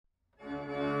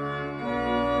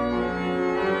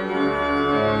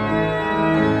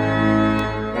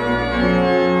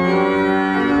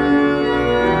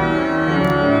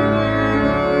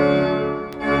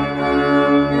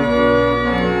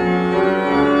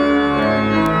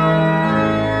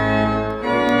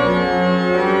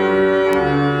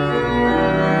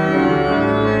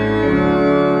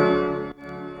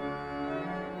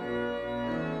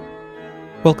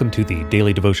Welcome to the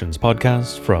Daily Devotions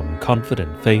podcast from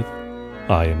Confident Faith.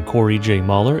 I am Corey J.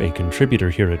 Mahler, a contributor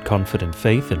here at Confident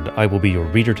Faith, and I will be your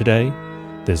reader today,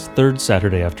 this third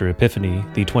Saturday after Epiphany,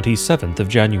 the 27th of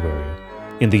January,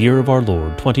 in the year of our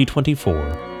Lord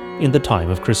 2024, in the time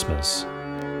of Christmas.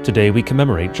 Today we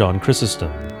commemorate John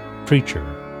Chrysostom, preacher.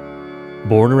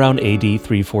 Born around AD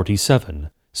 347,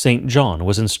 St. John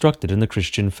was instructed in the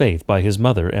Christian faith by his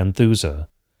mother Anthusa.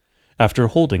 After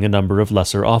holding a number of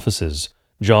lesser offices,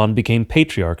 John became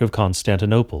patriarch of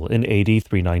Constantinople in AD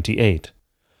 398.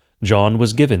 John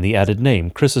was given the added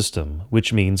name Chrysostom,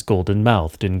 which means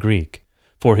golden-mouthed in Greek,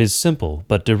 for his simple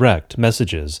but direct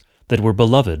messages that were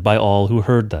beloved by all who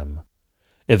heard them.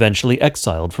 Eventually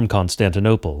exiled from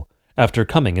Constantinople, after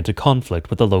coming into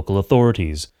conflict with the local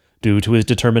authorities due to his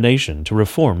determination to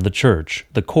reform the church,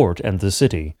 the court, and the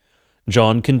city,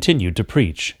 John continued to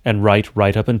preach and write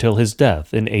right up until his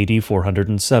death in AD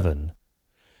 407.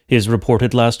 His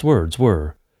reported last words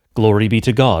were, "Glory be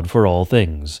to God for all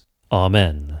things.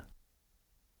 Amen."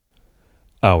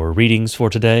 Our readings for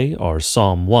today are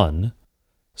Psalm 1,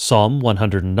 Psalm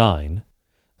 109,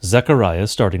 Zechariah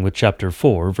starting with chapter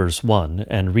 4, verse 1,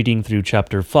 and reading through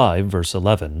chapter 5, verse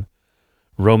 11,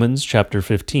 Romans chapter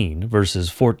 15, verses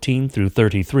 14 through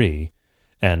 33,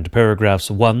 and paragraphs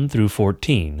 1 through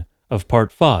 14 of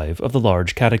Part 5 of the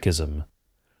Large Catechism.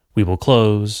 We will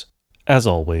close, as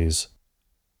always,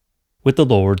 with the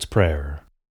Lord's Prayer.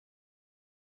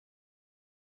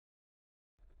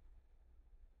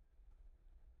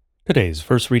 Today's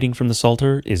first reading from the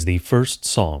Psalter is the first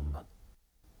Psalm.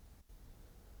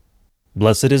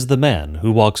 Blessed is the man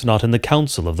who walks not in the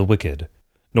counsel of the wicked,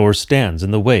 nor stands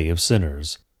in the way of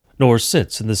sinners, nor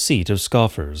sits in the seat of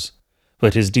scoffers,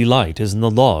 but his delight is in the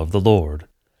law of the Lord,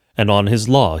 and on his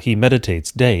law he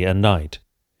meditates day and night.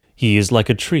 He is like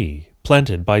a tree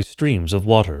planted by streams of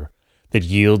water, that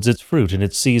yields its fruit in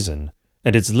its season,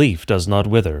 and its leaf does not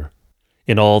wither.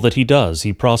 In all that he does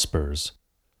he prospers.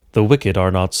 The wicked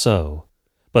are not so,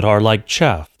 but are like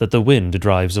chaff that the wind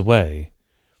drives away.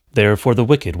 Therefore the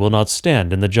wicked will not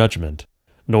stand in the judgment,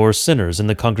 nor sinners in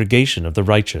the congregation of the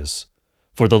righteous.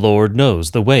 For the Lord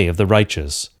knows the way of the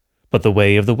righteous, but the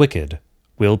way of the wicked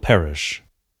will perish.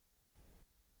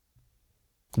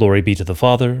 Glory be to the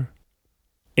Father,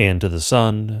 and to the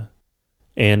Son,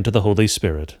 and to the Holy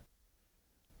Spirit,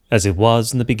 as it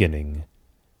was in the beginning,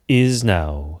 is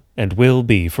now, and will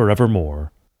be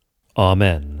forevermore.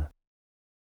 Amen.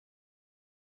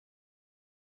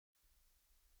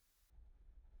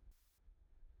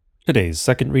 Today's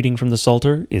second reading from the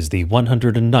Psalter is the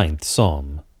 109th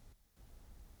Psalm.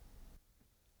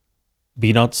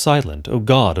 Be not silent, O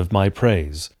God of my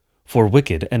praise, for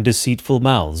wicked and deceitful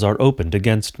mouths are opened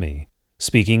against me,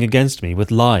 speaking against me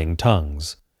with lying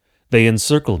tongues. They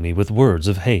encircle me with words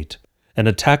of hate, and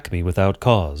attack me without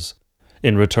cause.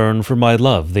 In return for my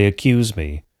love they accuse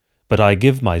me, but I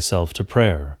give myself to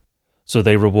prayer. So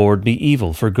they reward me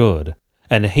evil for good,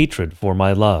 and hatred for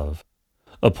my love.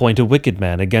 Appoint a wicked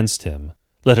man against him.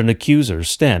 Let an accuser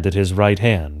stand at his right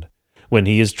hand. When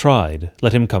he is tried,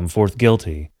 let him come forth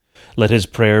guilty. Let his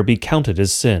prayer be counted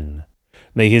as sin.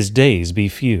 May his days be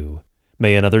few.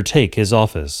 May another take his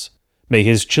office. May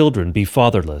his children be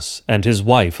fatherless, and his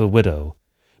wife a widow.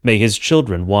 May his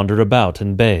children wander about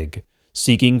and beg,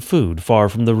 seeking food far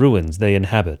from the ruins they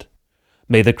inhabit.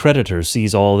 May the creditor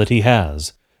seize all that he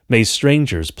has. May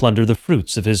strangers plunder the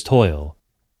fruits of his toil.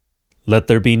 Let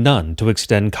there be none to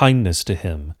extend kindness to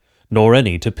him, nor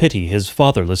any to pity his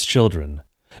fatherless children.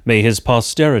 May his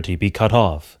posterity be cut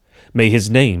off. May his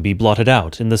name be blotted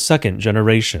out in the second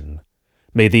generation.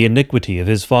 May the iniquity of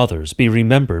his fathers be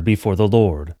remembered before the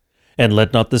Lord, and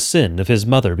let not the sin of his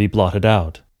mother be blotted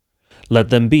out. Let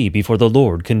them be before the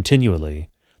Lord continually,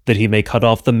 that he may cut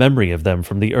off the memory of them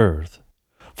from the earth.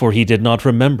 For he did not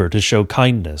remember to show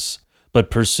kindness, but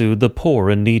pursued the poor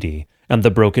and needy, and the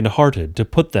broken-hearted to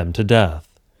put them to death.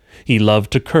 He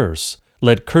loved to curse,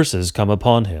 let curses come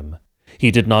upon him. He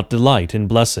did not delight in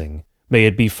blessing, may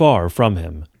it be far from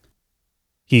him.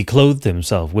 He clothed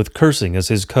himself with cursing as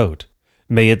his coat,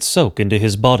 may it soak into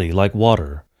his body like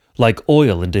water, like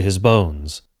oil into his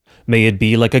bones. May it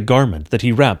be like a garment that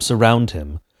he wraps around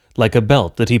him, like a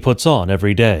belt that he puts on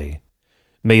every day.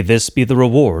 May this be the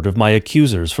reward of my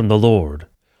accusers from the Lord,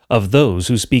 of those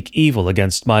who speak evil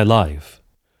against my life.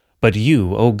 But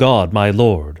you, O God, my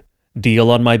Lord, deal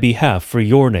on my behalf for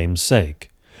your name's sake.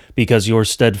 Because your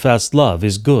steadfast love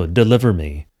is good, deliver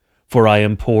me. For I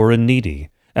am poor and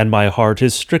needy, and my heart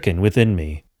is stricken within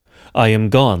me. I am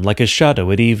gone like a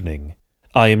shadow at evening.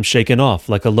 I am shaken off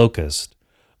like a locust.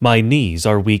 My knees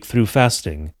are weak through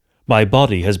fasting. My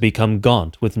body has become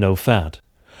gaunt with no fat.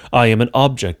 I am an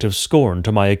object of scorn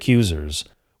to my accusers.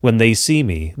 When they see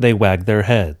me, they wag their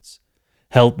heads.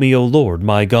 Help me, O Lord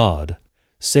my God.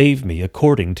 Save me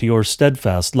according to your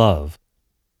steadfast love.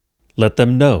 Let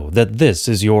them know that this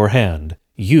is your hand.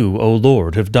 You, O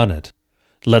Lord, have done it.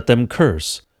 Let them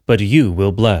curse, but you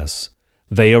will bless.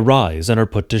 They arise and are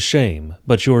put to shame,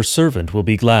 but your servant will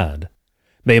be glad.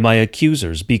 May my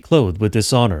accusers be clothed with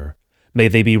dishonor. May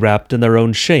they be wrapped in their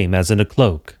own shame as in a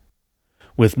cloak.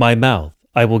 With my mouth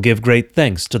I will give great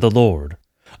thanks to the Lord.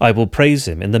 I will praise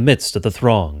him in the midst of the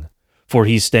throng, for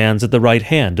he stands at the right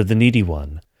hand of the needy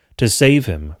one, to save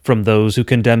him from those who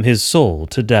condemn his soul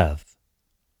to death.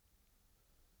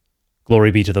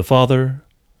 Glory be to the Father,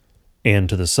 and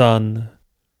to the Son,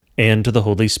 and to the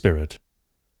Holy Spirit,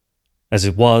 as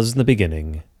it was in the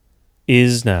beginning,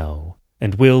 is now,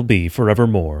 and will be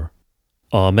forevermore.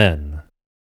 Amen.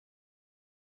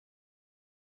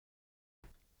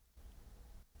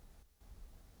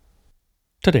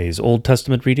 Today's Old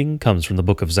Testament reading comes from the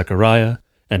book of Zechariah,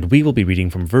 and we will be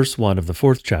reading from verse 1 of the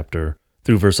 4th chapter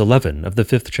through verse 11 of the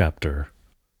 5th chapter.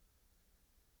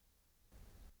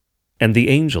 And the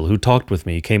angel who talked with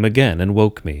me came again and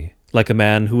woke me, like a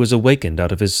man who is awakened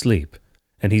out of his sleep.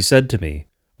 And he said to me,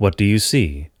 What do you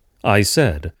see? I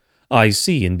said, I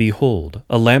see and behold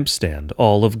a lampstand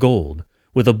all of gold,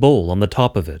 with a bowl on the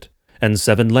top of it, and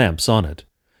 7 lamps on it,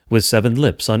 with 7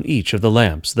 lips on each of the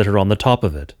lamps that are on the top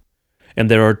of it. And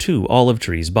there are 2 olive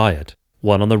trees by it,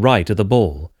 one on the right of the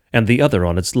bowl, and the other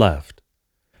on its left.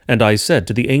 And I said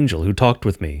to the angel who talked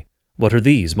with me, What are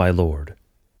these, my Lord?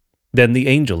 Then the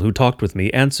angel who talked with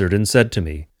me answered and said to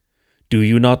me, Do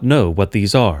you not know what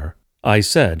these are? I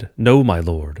said, No, my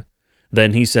Lord.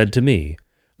 Then he said to me,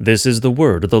 This is the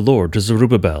word of the Lord to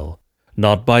Zerubbabel,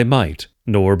 Not by might,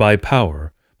 nor by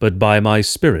power, but by my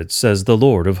Spirit, says the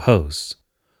Lord of hosts.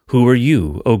 Who are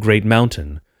you, O great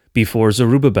mountain? Before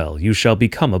Zerubbabel you shall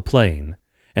become a plain,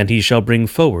 and he shall bring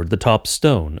forward the top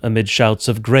stone amid shouts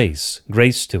of grace,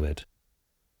 grace to it.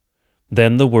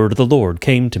 Then the word of the Lord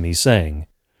came to me, saying,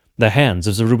 The hands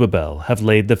of Zerubbabel have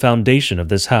laid the foundation of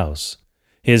this house.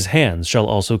 His hands shall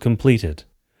also complete it.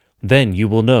 Then you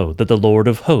will know that the Lord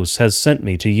of hosts has sent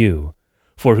me to you.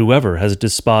 For whoever has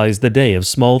despised the day of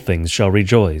small things shall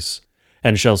rejoice,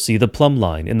 and shall see the plumb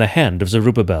line in the hand of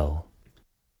Zerubbabel.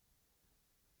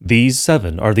 These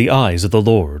 7 are the eyes of the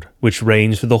Lord, which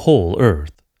reign through the whole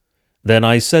earth. Then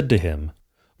I said to him,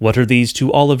 What are these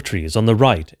 2 olive trees on the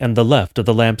right and the left of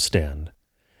the lampstand?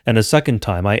 And a second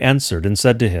time I answered and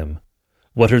said to him,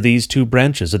 What are these 2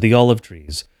 branches of the olive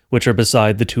trees, which are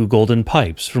beside the 2 golden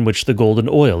pipes from which the golden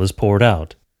oil is poured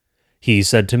out? He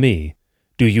said to me,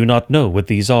 Do you not know what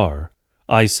these are?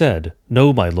 I said,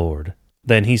 No, my Lord.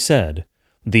 Then he said,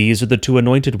 These are the 2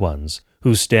 anointed ones,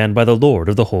 who stand by the Lord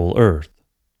of the whole earth.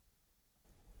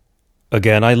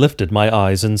 Again I lifted my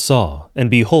eyes and saw, and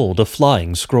behold, a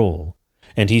flying scroll.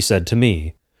 And he said to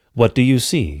me, What do you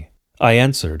see? I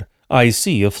answered, I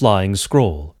see a flying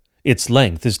scroll. Its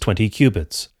length is 20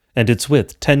 cubits, and its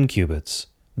width 10 cubits.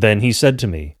 Then he said to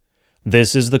me,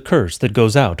 This is the curse that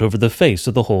goes out over the face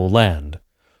of the whole land.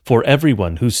 For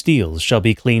everyone who steals shall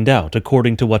be cleaned out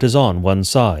according to what is on one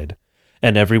side,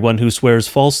 and everyone who swears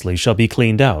falsely shall be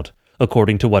cleaned out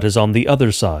according to what is on the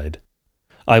other side.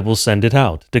 I will send it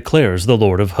out, declares the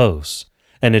Lord of hosts,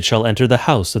 and it shall enter the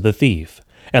house of the thief,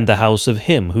 and the house of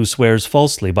him who swears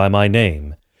falsely by my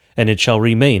name, and it shall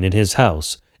remain in his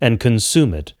house, and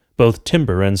consume it, both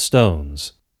timber and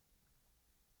stones.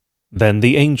 Then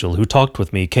the angel who talked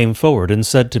with me came forward and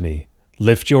said to me,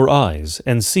 Lift your eyes,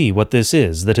 and see what this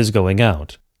is that is going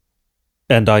out.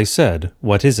 And I said,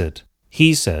 What is it?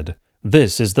 He said,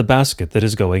 This is the basket that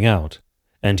is going out.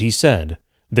 And he said,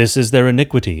 This is their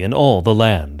iniquity in all the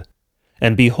land.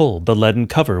 And behold, the leaden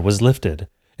cover was lifted,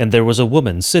 and there was a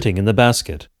woman sitting in the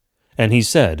basket. And he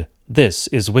said, This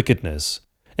is wickedness.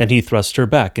 And he thrust her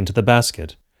back into the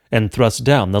basket, and thrust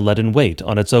down the leaden weight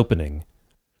on its opening.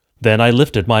 Then I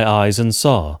lifted my eyes and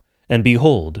saw, and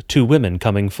behold, 2 women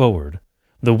coming forward.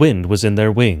 The wind was in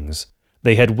their wings.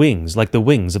 They had wings like the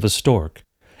wings of a stork,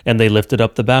 and they lifted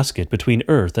up the basket between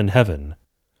earth and heaven.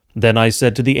 Then I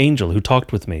said to the angel who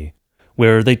talked with me,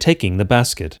 Where are they taking the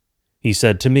basket? He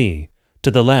said to me,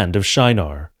 To the land of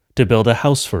Shinar, to build a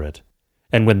house for it.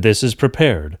 And when this is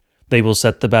prepared, they will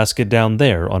set the basket down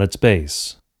there on its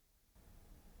base.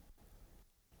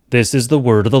 This is the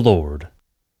word of the Lord.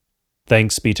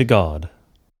 Thanks be to God.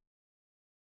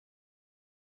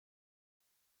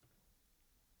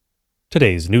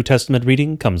 Today's New Testament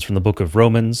reading comes from the book of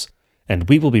Romans, and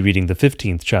we will be reading the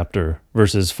 15th chapter,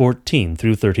 verses 14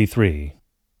 through 33.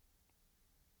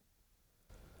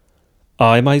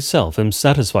 I myself am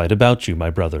satisfied about you, my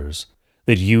brothers,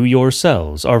 that you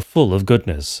yourselves are full of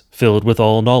goodness, filled with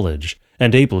all knowledge,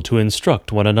 and able to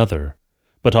instruct one another.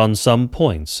 But on some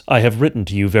points I have written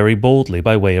to you very boldly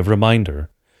by way of reminder,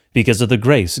 because of the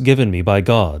grace given me by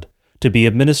God, to be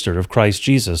a minister of Christ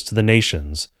Jesus to the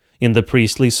nations, in the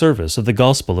priestly service of the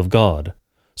gospel of God,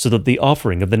 so that the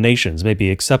offering of the nations may be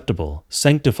acceptable,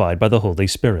 sanctified by the Holy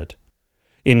Spirit.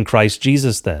 In Christ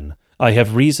Jesus, then, I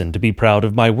have reason to be proud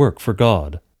of my work for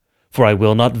God, for I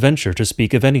will not venture to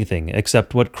speak of anything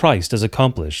except what Christ has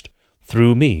accomplished,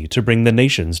 through me to bring the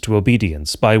nations to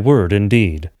obedience by word and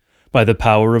deed, by the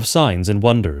power of signs and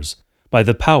wonders, by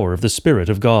the power of the Spirit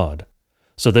of God,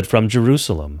 so that from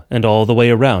Jerusalem and all the way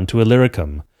around to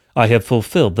Illyricum I have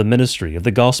fulfilled the ministry of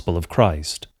the gospel of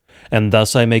Christ, and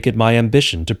thus I make it my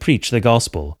ambition to preach the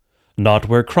gospel, not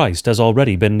where Christ has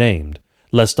already been named,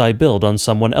 lest I build on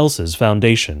someone else's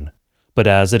foundation, but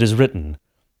as it is written,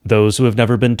 those who have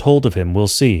never been told of him will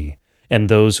see, and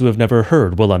those who have never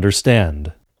heard will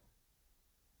understand.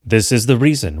 This is the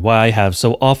reason why I have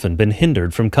so often been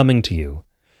hindered from coming to you.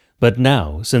 But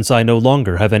now, since I no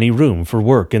longer have any room for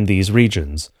work in these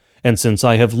regions, and since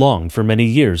I have longed for many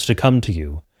years to come to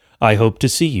you, I hope to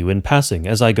see you in passing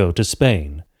as I go to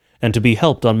Spain, and to be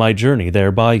helped on my journey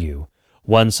there by you,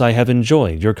 once I have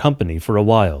enjoyed your company for a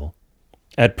while.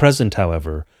 At present,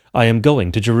 however, I am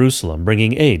going to Jerusalem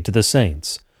bringing aid to the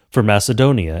saints, for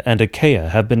Macedonia and Achaia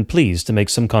have been pleased to make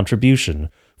some contribution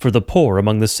for the poor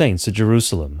among the saints at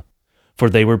Jerusalem. For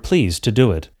they were pleased to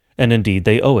do it, and indeed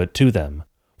they owe it to them.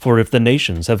 For if the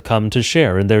nations have come to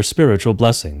share in their spiritual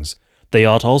blessings, they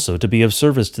ought also to be of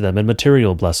service to them in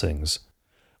material blessings.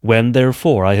 When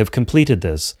therefore I have completed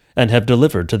this, and have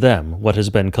delivered to them what has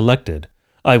been collected,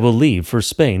 I will leave for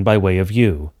Spain by way of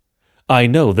you. I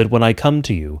know that when I come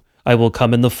to you, I will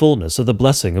come in the fullness of the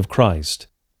blessing of Christ.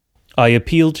 I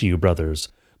appeal to you, brothers,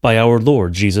 by our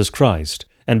Lord Jesus Christ,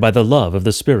 and by the love of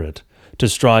the Spirit, to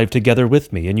strive together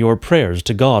with me in your prayers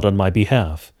to God on my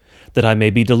behalf, that I may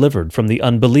be delivered from the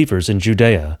unbelievers in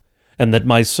Judea, and that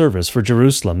my service for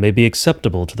Jerusalem may be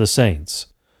acceptable to the saints,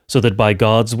 so that by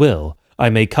God's will I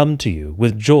may come to you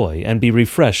with joy and be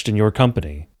refreshed in your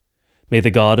company. May the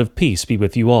God of peace be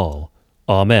with you all.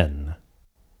 Amen.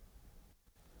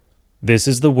 This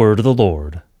is the word of the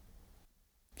Lord.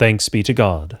 Thanks be to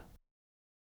God.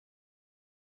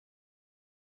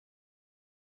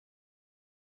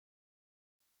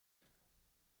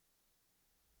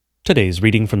 Today's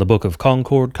reading from the Book of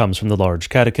Concord comes from the Large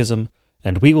Catechism,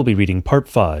 and we will be reading Part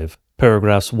 5,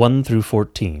 paragraphs 1 through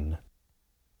 14.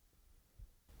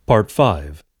 Part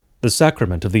 5. The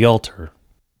Sacrament of the Altar.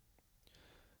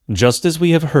 Just as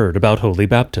we have heard about holy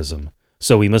baptism,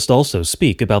 so we must also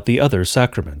speak about the other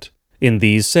sacrament, in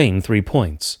these same 3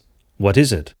 points. What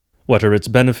is it? What are its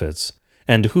benefits?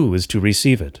 And who is to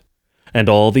receive it? And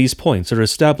all these points are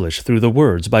established through the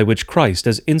words by which Christ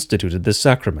has instituted this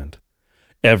sacrament.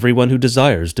 Everyone who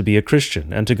desires to be a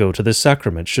Christian and to go to this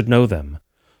sacrament should know them,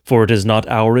 for it is not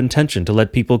our intention to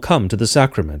let people come to the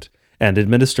sacrament and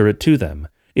administer it to them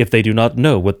if they do not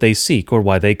know what they seek or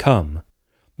why they come.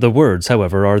 The words,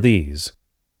 however, are these.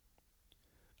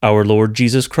 Our Lord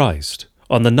Jesus Christ,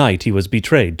 on the night he was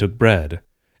betrayed, took bread,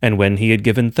 and when he had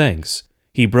given thanks,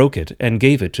 he broke it and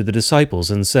gave it to the disciples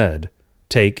and said,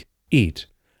 Take, eat.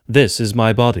 This is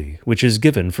my body, which is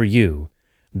given for you.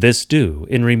 This do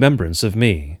in remembrance of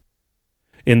me.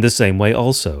 In the same way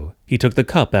also, he took the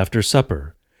cup after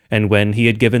supper, and when he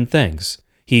had given thanks,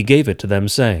 he gave it to them,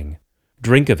 saying,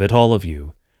 Drink of it, all of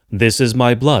you. This is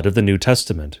my blood of the New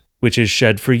Testament, which is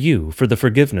shed for you for the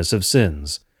forgiveness of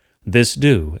sins. This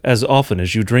do, as often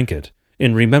as you drink it,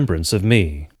 in remembrance of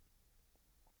me.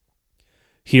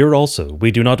 Here also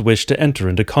we do not wish to enter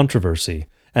into controversy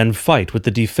and fight with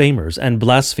the defamers and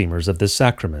blasphemers of this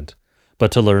sacrament,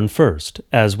 but to learn first,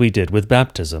 as we did with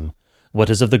baptism, what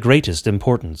is of the greatest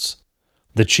importance.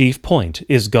 The chief point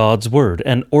is God's word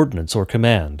and ordinance or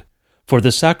command, for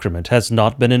the sacrament has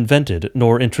not been invented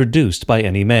nor introduced by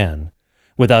any man.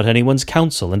 Without anyone's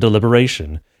counsel and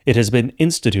deliberation, it has been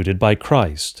instituted by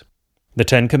Christ. The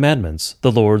 10 Commandments,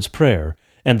 the Lord's Prayer,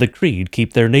 and the Creed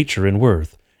keep their nature and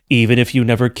worth, even if you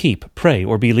never keep, pray,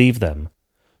 or believe them.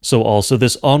 So also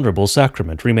this honorable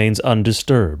sacrament remains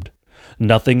undisturbed.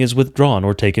 Nothing is withdrawn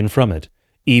or taken from it,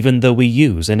 even though we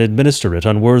use and administer it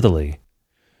unworthily.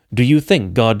 Do you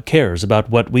think God cares about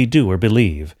what we do or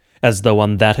believe, as though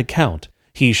on that account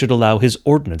he should allow his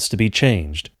ordinance to be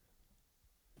changed?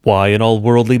 Why, in all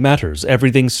worldly matters,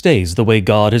 everything stays the way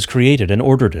God has created and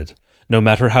ordered it, no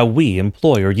matter how we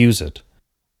employ or use it.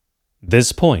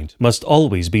 This point must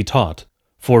always be taught,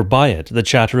 for by it the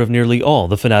chatter of nearly all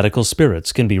the fanatical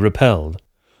spirits can be repelled,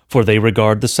 for they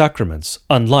regard the sacraments,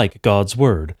 unlike God's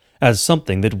word, as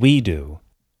something that we do.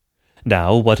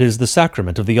 Now, what is the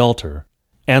sacrament of the altar?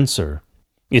 Answer: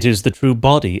 it is the true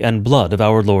body and blood of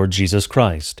our Lord Jesus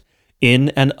Christ, in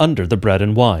and under the bread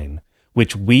and wine,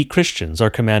 which we Christians are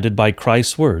commanded by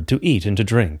Christ's word to eat and to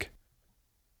drink.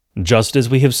 Just as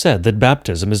we have said that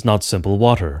baptism is not simple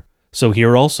water, so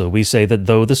here also we say that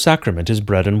though the sacrament is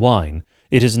bread and wine,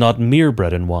 it is not mere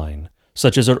bread and wine,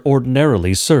 such as are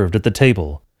ordinarily served at the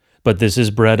table, but this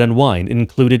is bread and wine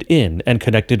included in and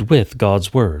connected with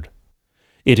God's word.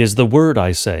 It is the word,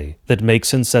 I say, that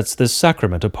makes and sets this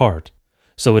sacrament apart,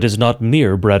 so it is not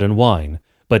mere bread and wine,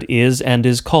 but is and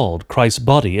is called Christ's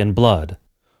body and blood.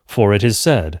 For it is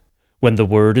said, when the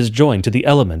word is joined to the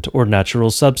element or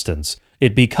natural substance,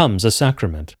 it becomes a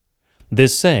sacrament.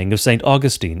 This saying of St.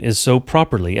 Augustine is so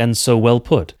properly and so well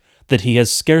put that he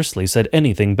has scarcely said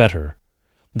anything better.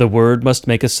 The word must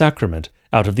make a sacrament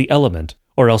out of the element,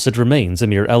 or else it remains a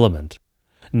mere element.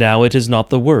 Now it is not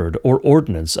the word or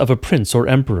ordinance of a prince or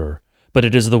emperor, but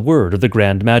it is the word of the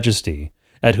Grand Majesty,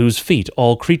 at whose feet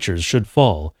all creatures should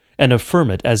fall, and affirm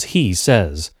it as he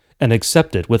says, and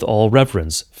accept it with all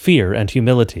reverence, fear, and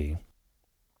humility.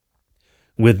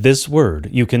 With this word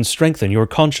you can strengthen your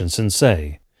conscience and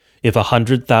say, if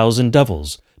 100,000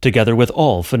 devils, together with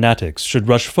all fanatics, should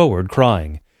rush forward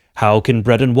crying, "How can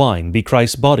bread and wine be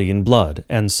Christ's body and blood?"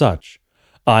 and such,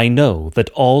 I know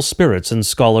that all spirits and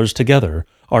scholars together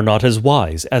are not as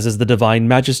wise as is the divine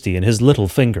majesty in his little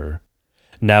finger.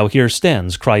 Now here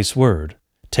stands Christ's word.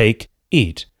 Take,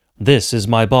 eat, this is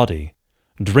my body.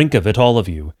 Drink of it, all of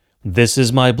you. This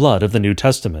is my blood of the New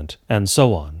Testament, and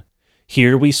so on.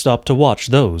 Here we stop to watch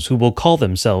those who will call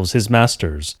themselves his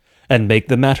masters, and make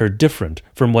the matter different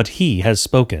from what he has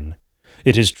spoken.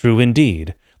 It is true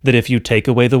indeed that if you take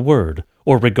away the word,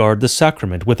 or regard the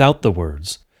sacrament without the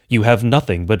words, you have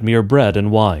nothing but mere bread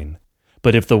and wine.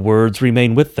 But if the words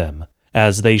remain with them,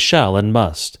 as they shall and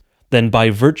must, then by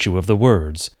virtue of the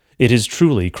words, it is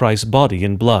truly Christ's body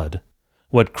and blood.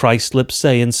 What Christ's lips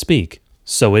say and speak,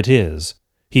 so it is.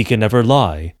 He can never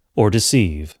lie or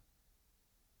deceive.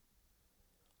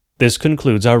 This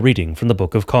concludes our reading from the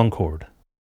Book of Concord.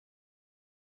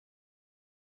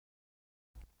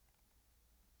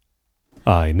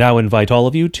 I now invite all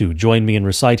of you to join me in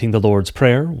reciting the Lord's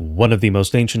Prayer, one of the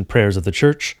most ancient prayers of the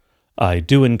Church. I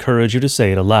do encourage you to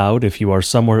say it aloud if you are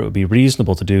somewhere it would be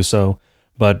reasonable to do so,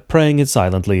 but praying it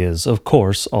silently is, of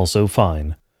course, also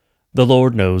fine. The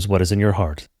Lord knows what is in your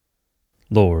heart.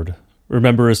 Lord,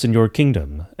 remember us in your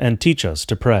kingdom, and teach us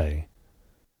to pray.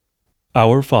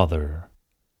 Our Father,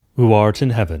 who art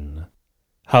in heaven,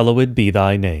 hallowed be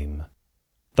thy name.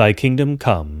 Thy kingdom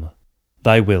come,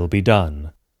 thy will be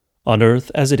done, on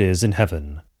earth as it is in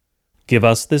heaven. Give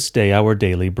us this day our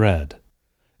daily bread,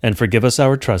 and forgive us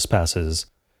our trespasses,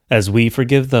 as we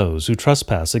forgive those who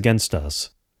trespass against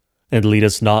us. And lead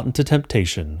us not into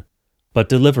temptation, but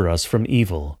deliver us from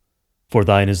evil. For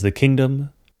thine is the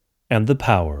kingdom, and the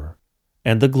power,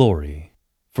 and the glory,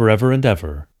 forever and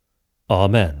ever.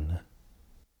 Amen.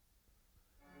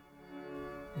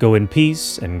 Go in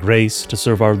peace and grace to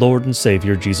serve our Lord and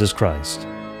Savior Jesus Christ,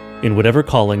 in whatever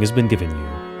calling has been given you,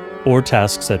 or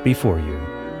task set before you.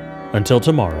 Until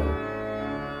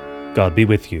tomorrow, God be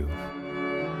with you.